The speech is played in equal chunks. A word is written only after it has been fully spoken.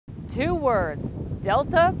2 words,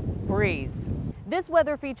 delta breeze. This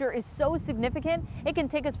weather feature is so significant, it can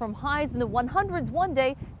take us from highs in the 100s one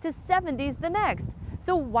day to 70s the next.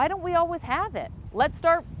 So why don't we always have it? Let's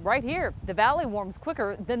start right here. The valley warms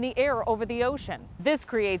quicker than the air over the ocean. This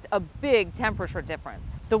creates a big temperature difference.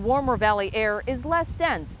 The warmer valley air is less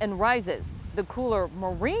dense and rises. The cooler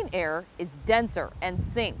marine air is denser and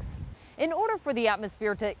sinks. In order for the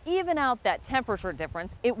atmosphere to even out that temperature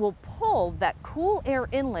difference, it will pull that cool air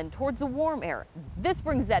inland towards the warm air. This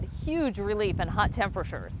brings that huge relief in hot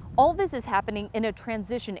temperatures. All this is happening in a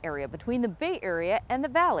transition area between the Bay Area and the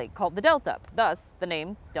valley called the Delta, thus the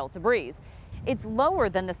name Delta breeze. It's lower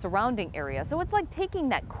than the surrounding area, so it's like taking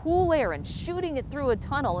that cool air and shooting it through a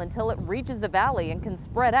tunnel until it reaches the valley and can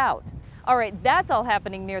spread out. All right, that's all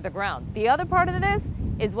happening near the ground. The other part of this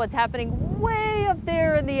is what's happening way up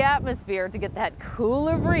there in the atmosphere to get that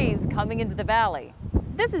cooler breeze coming into the valley.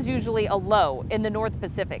 This is usually a low in the North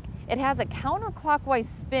Pacific. It has a counterclockwise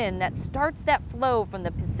spin that starts that flow from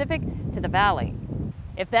the Pacific to the valley.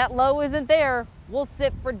 If that low isn't there, we'll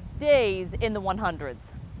sit for days in the 100s.